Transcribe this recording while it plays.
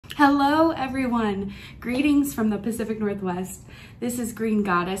Hello everyone, greetings from the Pacific Northwest. This is Green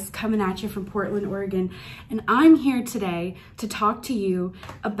Goddess coming at you from Portland, Oregon, and I'm here today to talk to you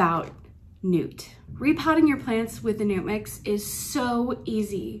about Noot. Repotting your plants with the Noot mix is so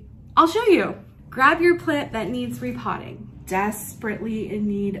easy. I'll show you. Grab your plant that needs repotting, desperately in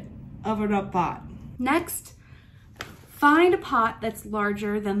need of a repot. Next, find a pot that's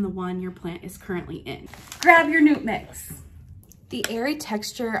larger than the one your plant is currently in. Grab your Noot mix. The airy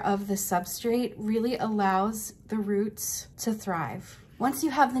texture of the substrate really allows the roots to thrive. Once you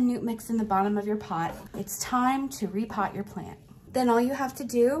have the Noot mix in the bottom of your pot, it's time to repot your plant. Then all you have to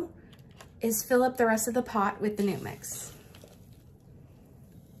do is fill up the rest of the pot with the Noot mix.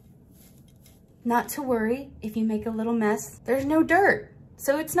 Not to worry if you make a little mess, there's no dirt,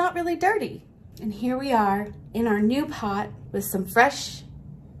 so it's not really dirty. And here we are in our new pot with some fresh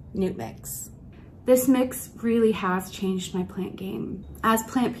Noot mix. This mix really has changed my plant game. As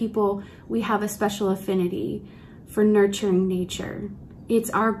plant people, we have a special affinity for nurturing nature.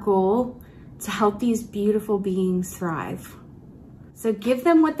 It's our goal to help these beautiful beings thrive. So give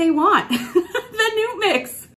them what they want, the Noot mix.